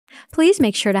Please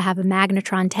make sure to have a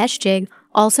magnetron test jig,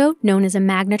 also known as a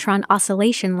magnetron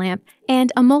oscillation lamp,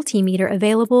 and a multimeter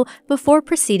available before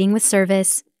proceeding with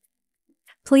service.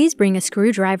 Please bring a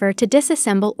screwdriver to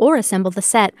disassemble or assemble the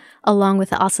set, along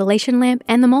with the oscillation lamp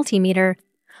and the multimeter.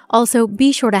 Also,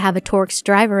 be sure to have a Torx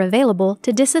driver available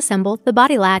to disassemble the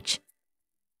body latch.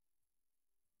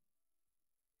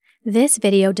 This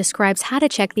video describes how to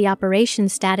check the operation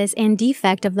status and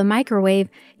defect of the microwave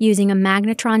using a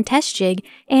magnetron test jig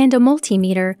and a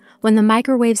multimeter when the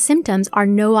microwave symptoms are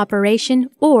no operation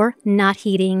or not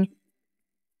heating.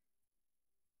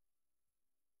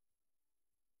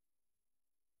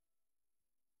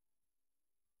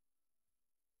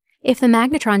 If the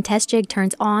magnetron test jig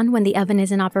turns on when the oven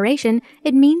is in operation,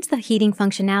 it means the heating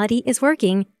functionality is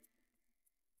working.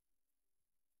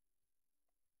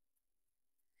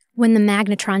 When the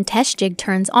magnetron test jig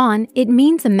turns on, it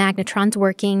means the magnetron's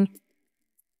working.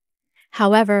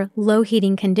 However, low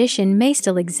heating condition may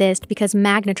still exist because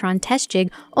magnetron test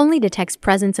jig only detects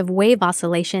presence of wave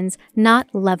oscillations,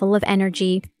 not level of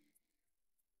energy.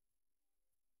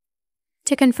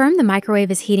 To confirm the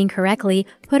microwave is heating correctly,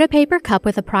 put a paper cup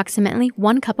with approximately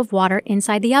 1 cup of water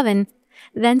inside the oven.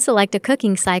 Then select a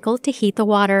cooking cycle to heat the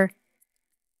water.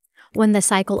 When the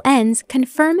cycle ends,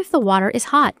 confirm if the water is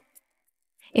hot.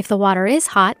 If the water is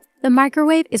hot, the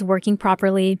microwave is working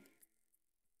properly.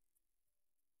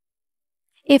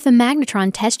 If the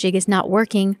magnetron test jig is not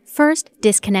working, first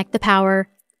disconnect the power.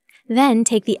 Then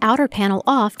take the outer panel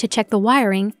off to check the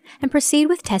wiring and proceed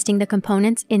with testing the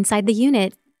components inside the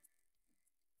unit.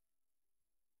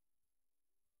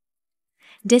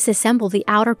 Disassemble the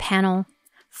outer panel.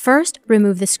 First,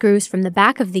 remove the screws from the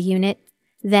back of the unit,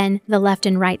 then the left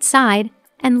and right side,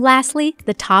 and lastly,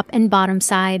 the top and bottom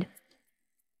side.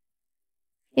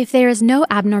 If there is no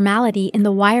abnormality in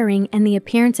the wiring and the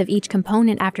appearance of each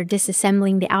component after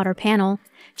disassembling the outer panel,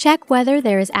 check whether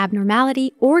there is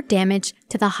abnormality or damage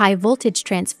to the high voltage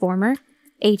transformer,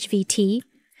 HVT,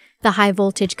 the high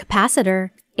voltage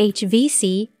capacitor,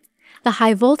 HVC, the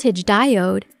high voltage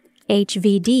diode,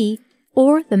 HVD,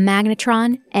 or the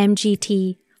magnetron,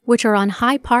 MGT, which are on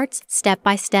high parts step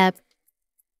by step.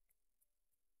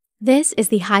 This is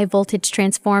the high voltage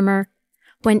transformer.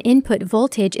 When input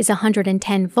voltage is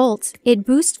 110 volts, it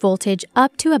boosts voltage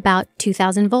up to about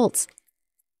 2000 volts.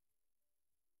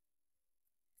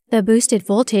 The boosted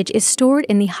voltage is stored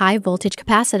in the high voltage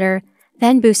capacitor,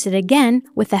 then boosted again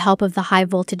with the help of the high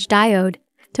voltage diode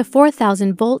to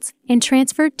 4000 volts and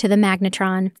transferred to the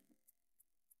magnetron.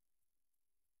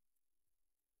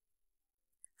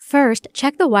 First,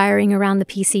 check the wiring around the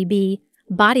PCB,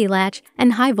 body latch,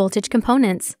 and high voltage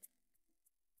components.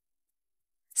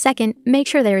 Second, make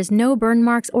sure there is no burn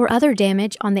marks or other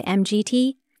damage on the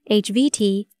MGT,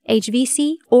 HVT,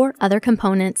 HVC, or other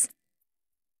components.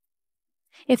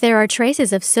 If there are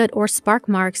traces of soot or spark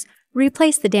marks,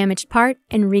 replace the damaged part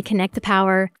and reconnect the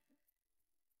power.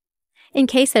 In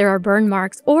case there are burn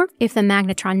marks or if the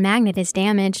magnetron magnet is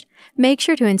damaged, make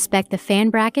sure to inspect the fan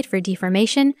bracket for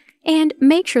deformation and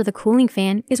make sure the cooling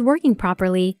fan is working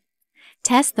properly.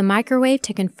 Test the microwave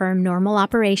to confirm normal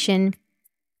operation.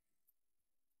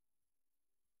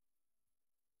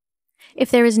 If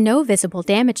there is no visible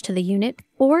damage to the unit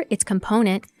or its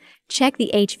component, check the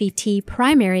HVT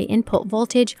primary input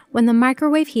voltage when the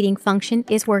microwave heating function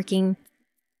is working.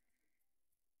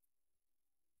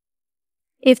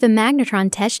 If the magnetron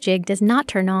test jig does not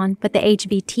turn on but the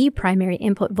HVT primary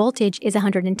input voltage is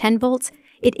 110 volts,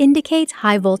 it indicates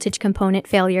high voltage component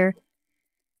failure.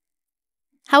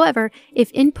 However,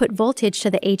 if input voltage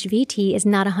to the HVT is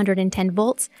not 110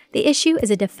 volts, the issue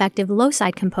is a defective low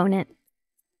side component.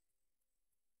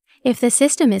 If the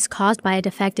system is caused by a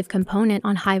defective component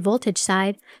on high voltage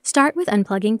side, start with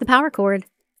unplugging the power cord.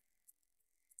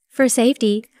 For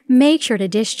safety, make sure to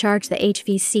discharge the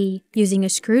HVC using a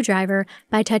screwdriver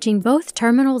by touching both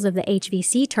terminals of the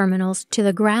HVC terminals to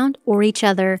the ground or each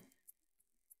other.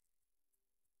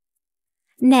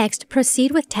 Next,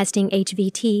 proceed with testing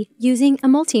HVT using a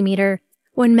multimeter.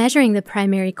 When measuring the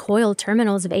primary coil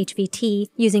terminals of HVT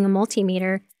using a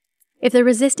multimeter, if the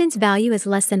resistance value is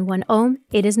less than 1 ohm,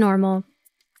 it is normal.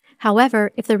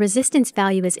 However, if the resistance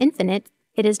value is infinite,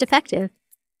 it is defective.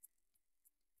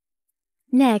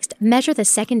 Next, measure the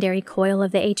secondary coil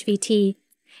of the HVT.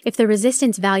 If the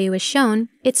resistance value is shown,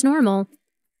 it's normal.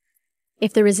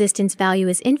 If the resistance value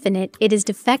is infinite, it is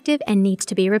defective and needs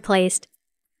to be replaced.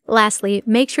 Lastly,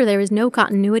 make sure there is no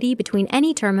continuity between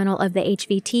any terminal of the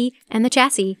HVT and the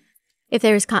chassis. If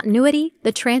there is continuity,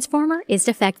 the transformer is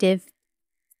defective.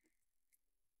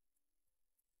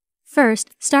 First,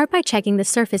 start by checking the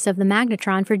surface of the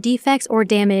magnetron for defects or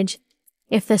damage.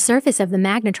 If the surface of the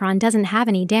magnetron doesn't have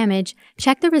any damage,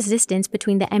 check the resistance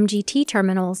between the MGT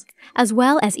terminals, as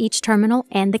well as each terminal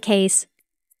and the case.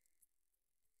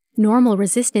 Normal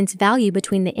resistance value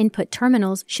between the input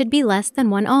terminals should be less than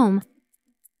 1 ohm.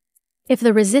 If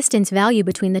the resistance value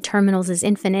between the terminals is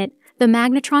infinite, the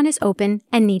magnetron is open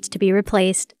and needs to be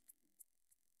replaced.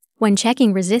 When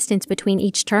checking resistance between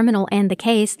each terminal and the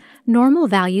case, normal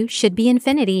value should be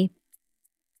infinity.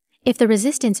 If the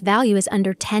resistance value is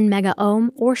under 10 megaohm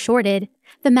or shorted,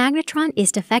 the magnetron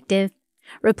is defective.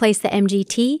 Replace the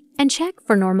MGT and check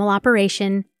for normal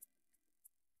operation.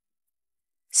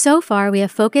 So far, we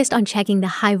have focused on checking the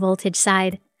high voltage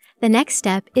side. The next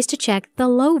step is to check the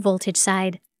low voltage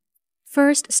side.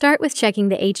 First, start with checking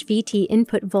the HVT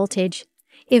input voltage.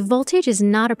 If voltage is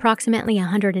not approximately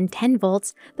 110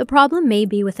 volts, the problem may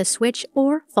be with a switch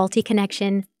or faulty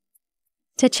connection.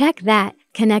 To check that,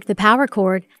 connect the power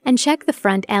cord and check the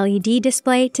front LED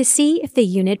display to see if the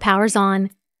unit powers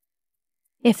on.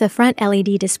 If the front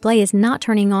LED display is not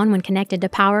turning on when connected to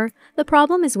power, the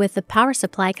problem is with the power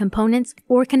supply components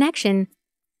or connection.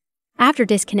 After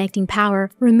disconnecting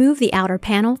power, remove the outer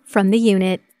panel from the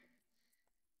unit.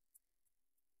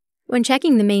 When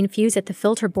checking the main fuse at the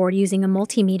filter board using a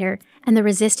multimeter and the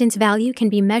resistance value can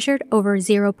be measured over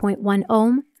 0.1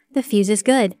 ohm, the fuse is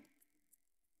good.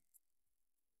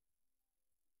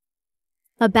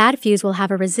 A bad fuse will have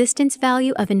a resistance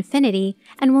value of infinity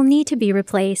and will need to be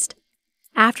replaced.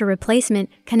 After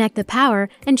replacement, connect the power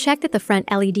and check that the front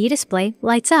LED display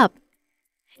lights up.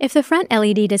 If the front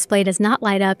LED display does not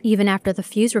light up even after the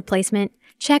fuse replacement,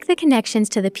 check the connections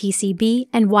to the PCB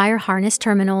and wire harness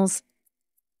terminals.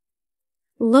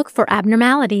 Look for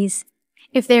abnormalities.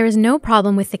 If there is no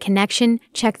problem with the connection,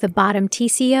 check the bottom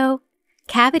TCO,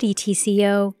 cavity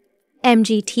TCO,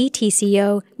 MGT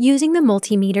TCO using the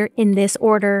multimeter in this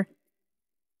order.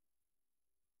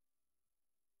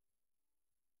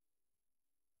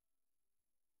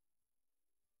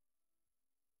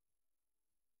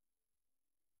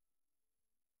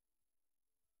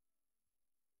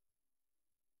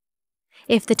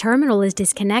 If the terminal is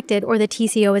disconnected or the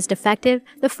TCO is defective,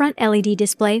 the front LED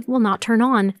display will not turn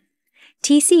on.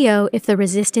 TCO, if the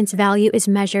resistance value is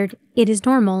measured, it is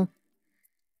normal.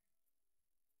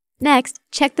 Next,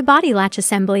 check the body latch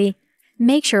assembly.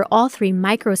 Make sure all 3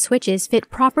 micro switches fit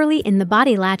properly in the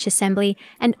body latch assembly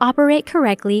and operate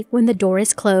correctly when the door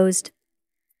is closed.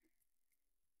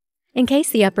 In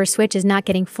case the upper switch is not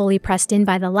getting fully pressed in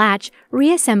by the latch,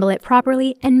 reassemble it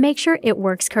properly and make sure it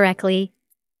works correctly.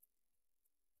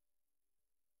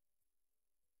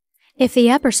 If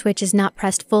the upper switch is not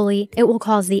pressed fully, it will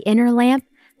cause the inner lamp,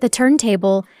 the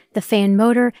turntable, the fan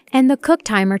motor, and the cook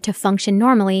timer to function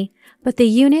normally, but the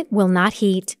unit will not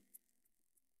heat.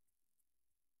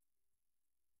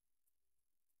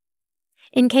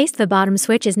 In case the bottom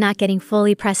switch is not getting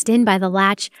fully pressed in by the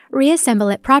latch, reassemble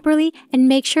it properly and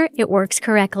make sure it works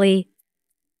correctly.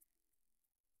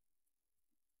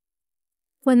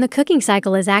 When the cooking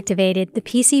cycle is activated, the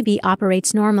PCB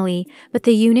operates normally, but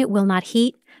the unit will not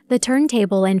heat, the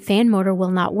turntable and fan motor will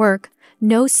not work,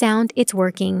 no sound, it's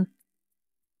working.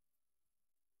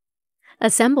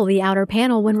 Assemble the outer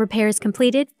panel when repair is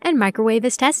completed and microwave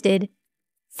is tested.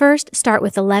 First, start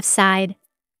with the left side,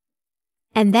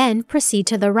 and then proceed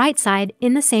to the right side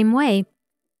in the same way.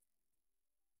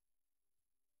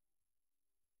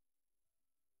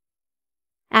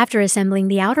 After assembling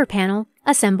the outer panel,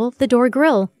 assemble the door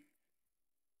grill.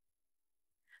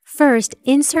 First,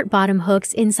 insert bottom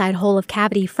hooks inside hole of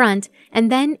cavity front,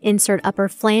 and then insert upper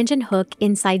flange and hook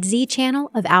inside Z channel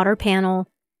of outer panel.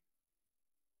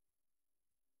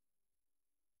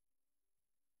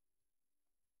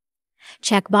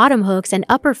 Check bottom hooks and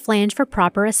upper flange for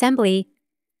proper assembly.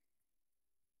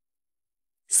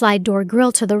 Slide door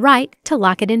grill to the right to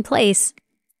lock it in place.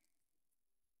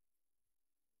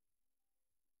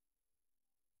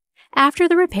 After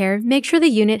the repair, make sure the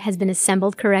unit has been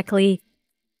assembled correctly.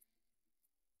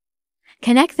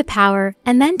 Connect the power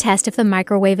and then test if the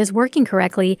microwave is working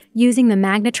correctly using the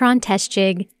magnetron test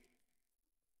jig.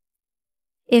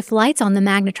 If lights on the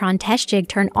magnetron test jig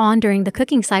turn on during the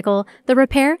cooking cycle, the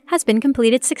repair has been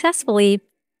completed successfully.